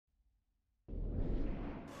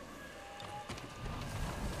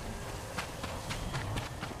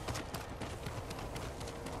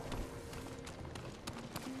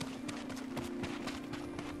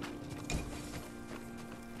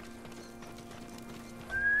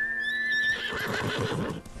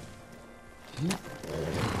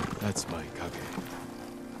That's my kage.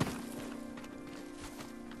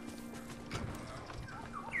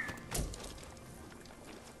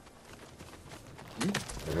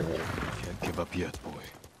 Can't give up yet, boy.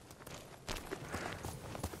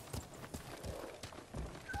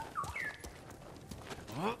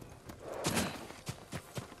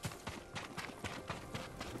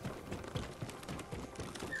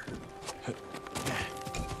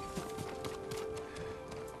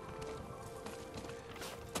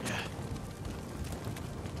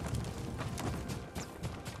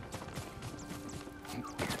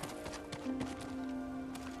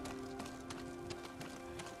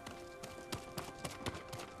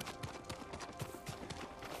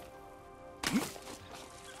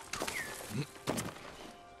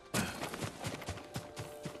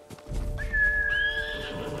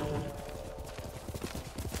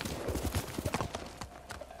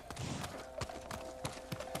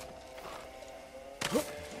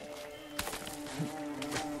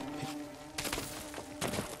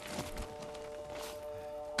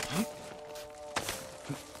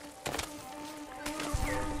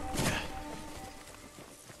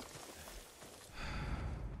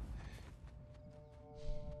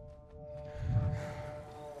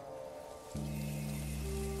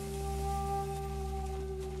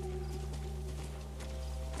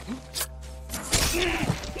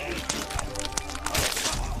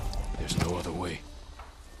 There's no other way.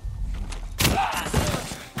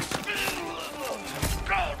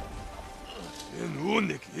 En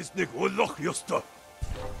unik is nik oorlog justa.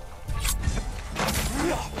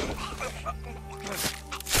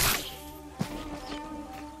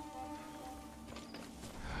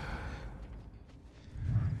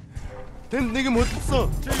 된 내게 못 있어.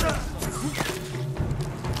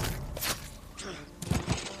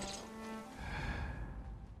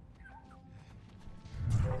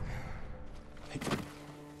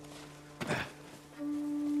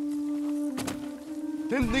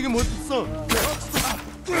 된 내게 못 있어.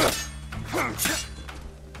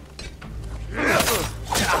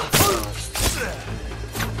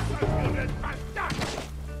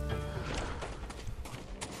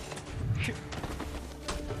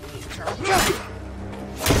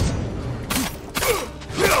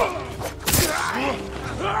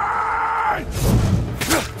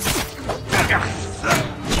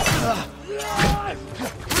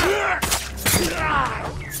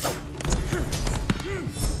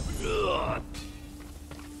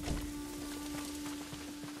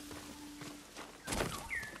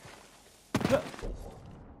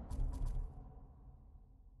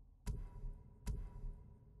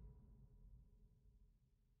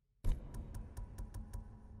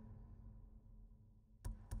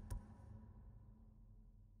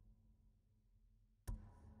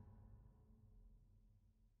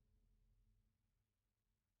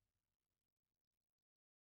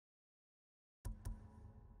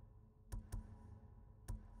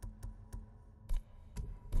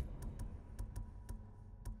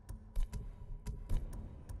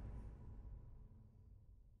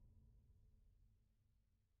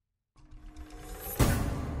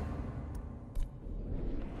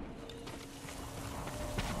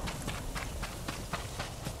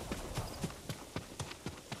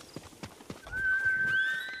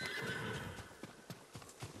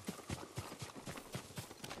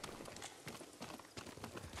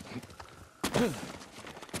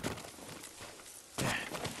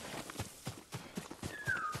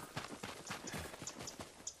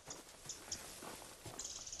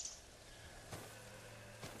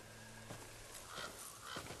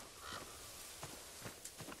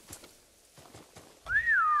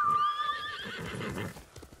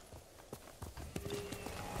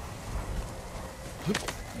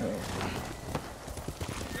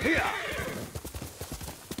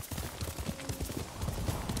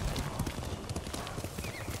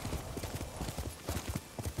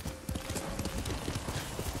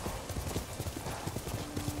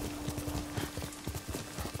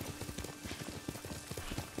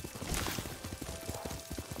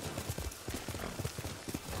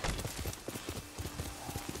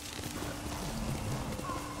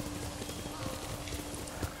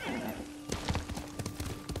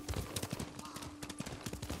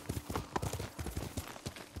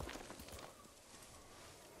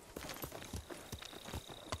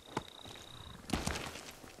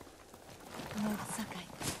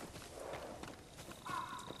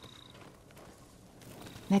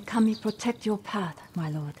 May Kami protect your path, my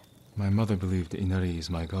lord. My mother believed Inari is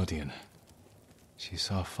my guardian. She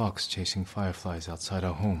saw a fox chasing fireflies outside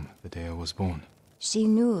our home the day I was born. She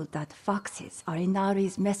knew that foxes are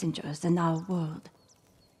Inari's messengers in our world.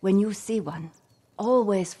 When you see one,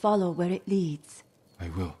 always follow where it leads. I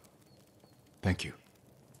will. Thank you.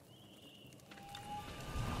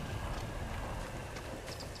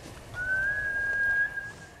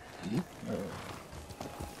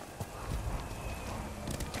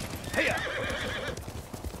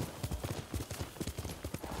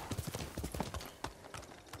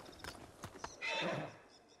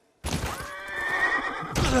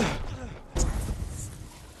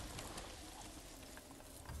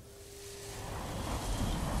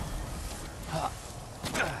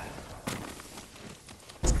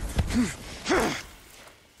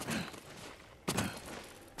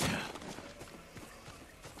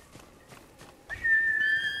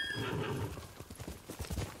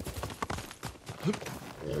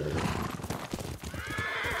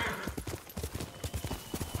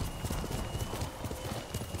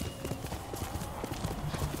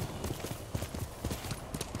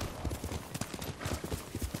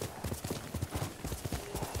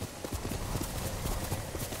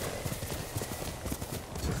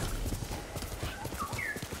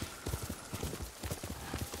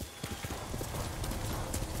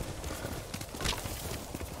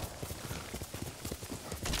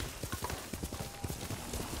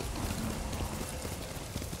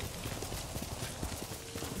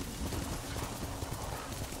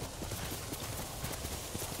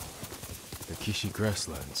 Kishi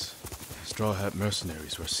grasslands. Straw Hat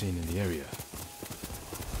mercenaries were seen in the area.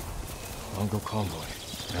 Mongol convoy,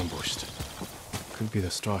 ambushed. Could be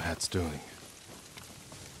the Straw Hats doing.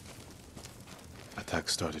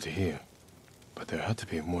 Attacks started here, but there had to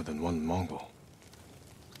be more than one Mongol.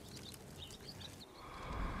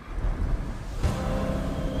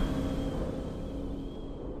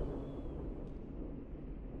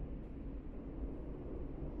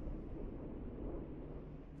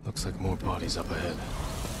 Looks like more bodies up ahead.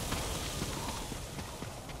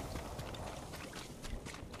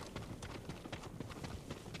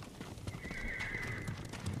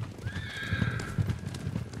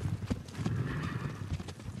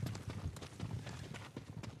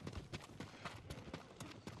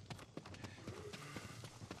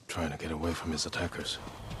 Trying to get away from his attackers.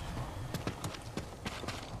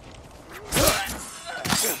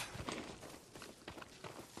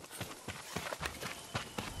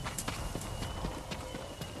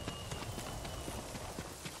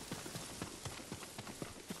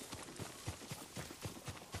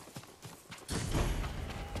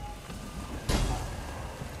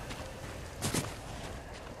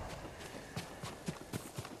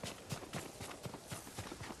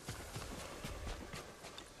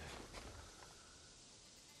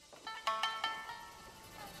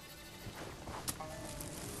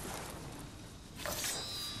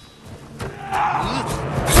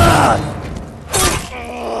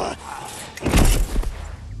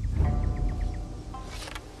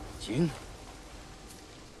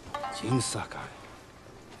 Jin Sakai.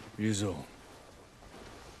 Ryuzo.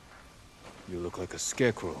 You look like a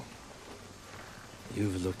scarecrow.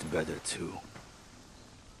 You've looked better too.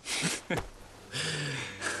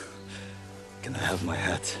 Can I have my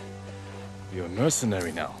hat? You're a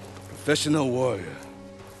mercenary now. Professional warrior.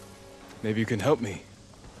 Maybe you can help me.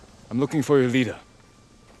 I'm looking for your leader.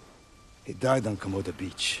 He died on Komoda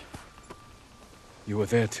Beach. You were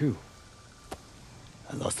there too.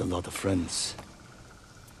 I lost a lot of friends.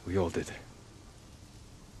 We all did.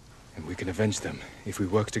 And we can avenge them if we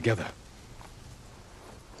work together.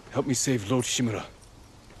 Help me save Lord Shimura.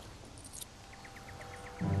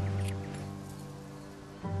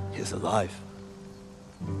 He's alive.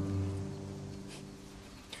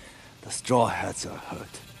 The Straw Hats are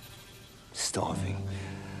hurt. Starving.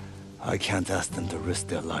 I can't ask them to risk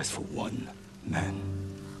their lives for one man.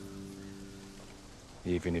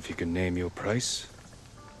 Even if you can name your price?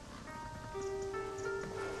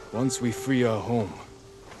 Once we free our home,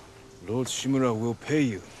 Lord Shimura will pay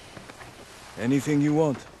you. Anything you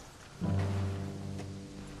want.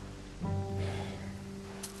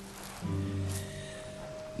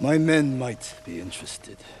 My men might be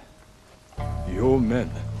interested. Your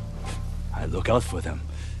men? I look out for them.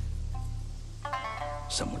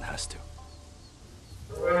 Someone has to.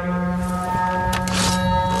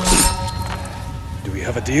 Do we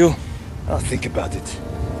have a deal? I'll think about it.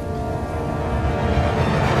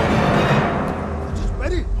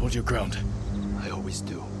 Ready? Hold your ground. I always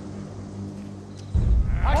do.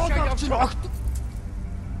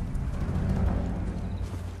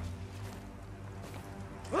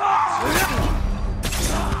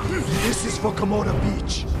 This is for Komoda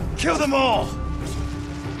Beach. Kill them all!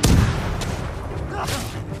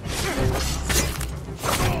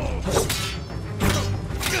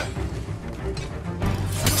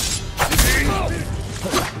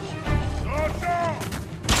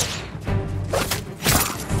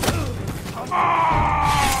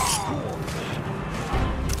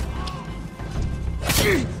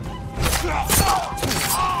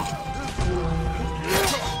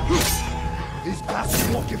 These bastards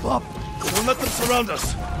won't give up. Don't let them surround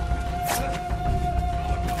us.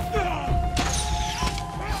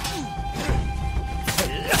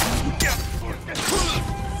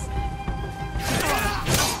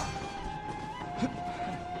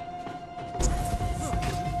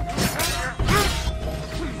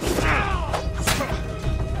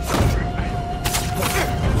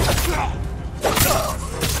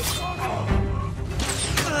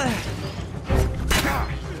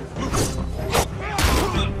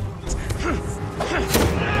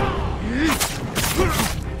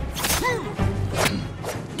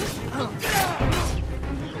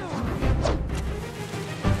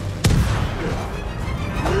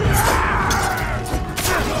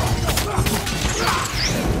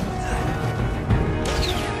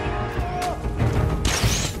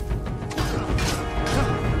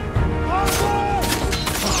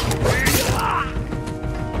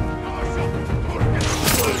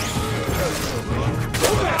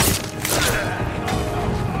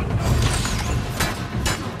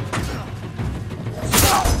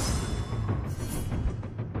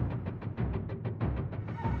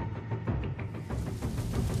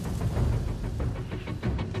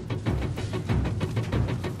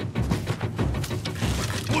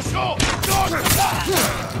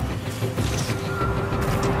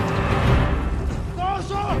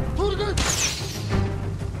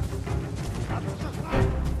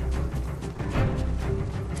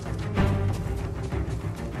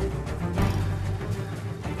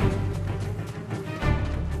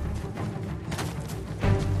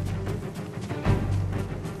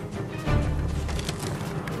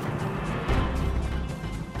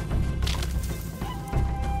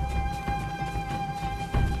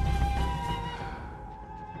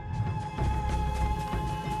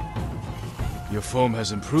 Your form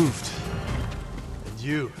has improved. And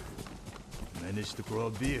you managed to grow a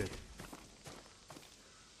beard.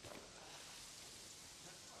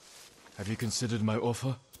 Have you considered my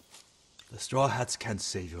offer? The Straw Hats can't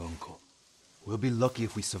save your uncle. We'll be lucky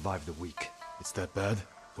if we survive the week. It's that bad?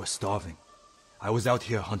 We're starving. I was out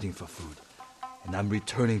here hunting for food, and I'm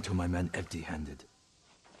returning to my men empty-handed.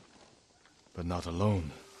 But not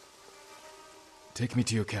alone. Take me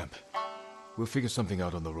to your camp. We'll figure something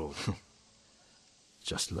out on the road.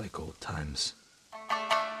 Just like old times.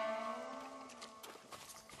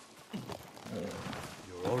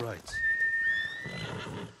 You're all right.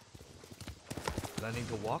 Planning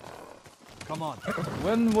to walk? Come on.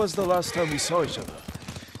 When was the last time we saw each other?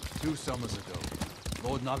 2 summers ago.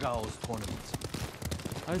 Lord Nagao's tournament.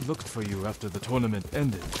 I looked for you after the tournament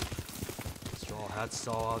ended. Straw Hats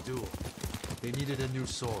saw our duel. They needed a new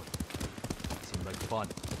sword. Seemed like fun.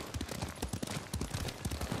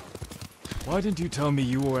 Why didn't you tell me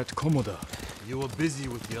you were at Komoda? You were busy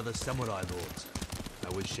with the other samurai lords. I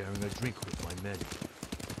was sharing a drink with my men.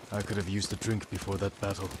 I could have used a drink before that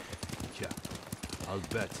battle. Yeah, I'll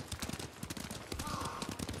bet.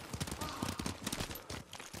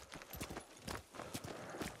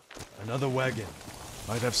 Another wagon.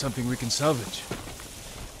 Might have something we can salvage.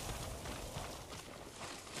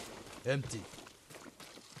 Empty.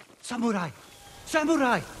 Samurai!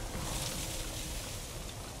 Samurai!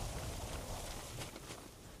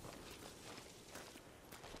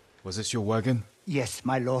 Was this your wagon? Yes,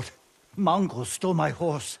 my lord. Mongols stole my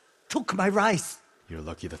horse, took my rice. You're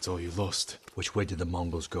lucky that's all you lost. Which way did the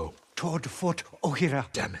Mongols go? Toward Fort Ohira.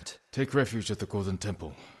 Damn it. Take refuge at the Golden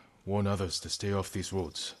Temple. Warn others to stay off these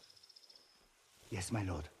roads. Yes, my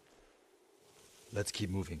lord. Let's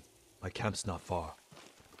keep moving. My camp's not far.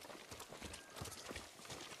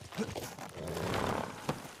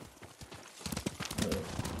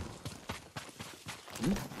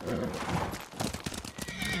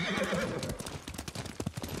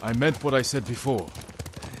 I meant what I said before.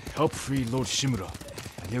 Help free Lord Shimura,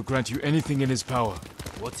 and he'll grant you anything in his power.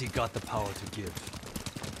 What's he got the power to give?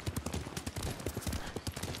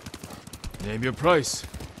 Name your price.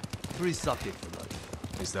 3 sake for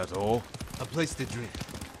life. Is that all? A place to drink.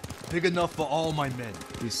 Big enough for all my men.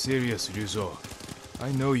 Be serious, Ryuzo.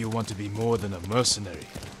 I know you want to be more than a mercenary.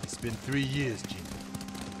 It's been 3 years, Jin.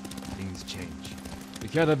 Things change.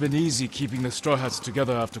 It can't have been easy keeping the Straw Hats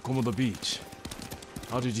together after Komoda Beach.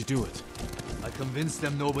 How did you do it? I convinced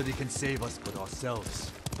them nobody can save us but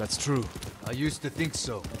ourselves. That's true. I used to think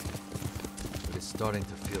so. But it's starting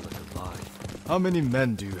to feel like a lie. How many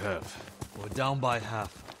men do you have? We're down by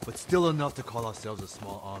half, but still enough to call ourselves a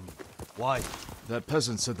small army. Why? That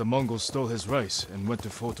peasant said the Mongols stole his rice and went to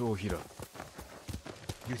Fort Ohira.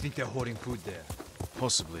 You think they're hoarding food there?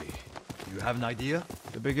 Possibly. You have an idea?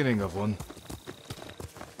 The beginning of one.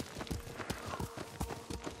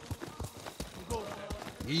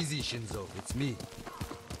 Easy, Shinzo. It's me.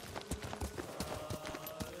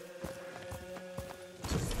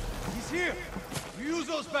 He's here!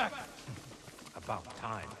 Ryuzo's back! About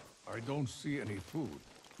time. I don't see any food.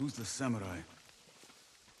 Who's the samurai?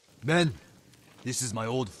 Men, this is my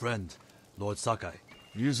old friend, Lord Sakai.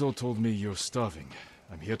 Ryuzo told me you're starving.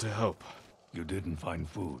 I'm here to help. You didn't find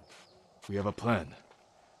food. We have a plan.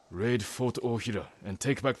 Raid Fort Ohira and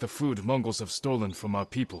take back the food Mongols have stolen from our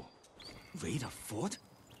people. Raid a fort?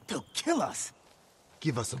 They'll kill us!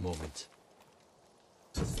 Give us a moment.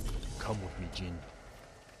 Come with me, Jin.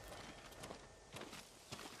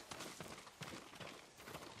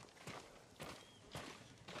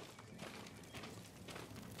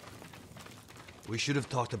 We should have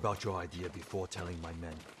talked about your idea before telling my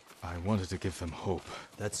men. I wanted to give them hope.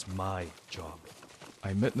 That's my job.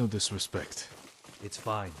 I meant no disrespect. It's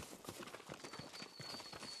fine.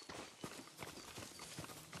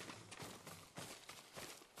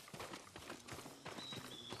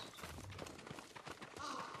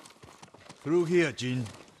 Through here, Jin.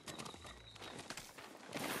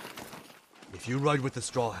 If you ride with the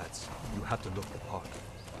Straw Hats, you have to look the part.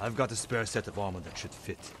 I've got a spare set of armor that should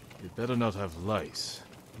fit. You'd better not have lice.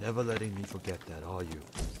 Never letting me forget that, are you?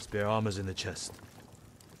 Spare armor's in the chest.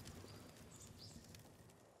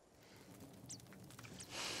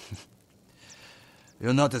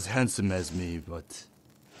 You're not as handsome as me, but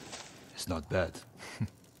it's not bad.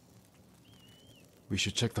 We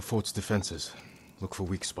should check the fort's defenses. Look for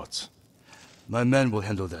weak spots. My men will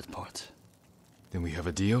handle that part. Then we have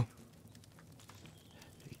a deal?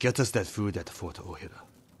 Get us that food at Fort Ohira,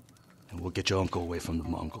 and we'll get your uncle away from the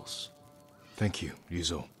Mongols. Thank you,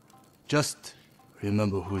 Ryuzo. Just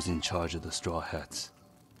remember who's in charge of the Straw Hats.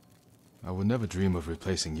 I would never dream of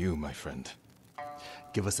replacing you, my friend.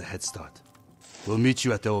 Give us a head start. We'll meet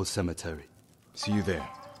you at the old cemetery. See you there.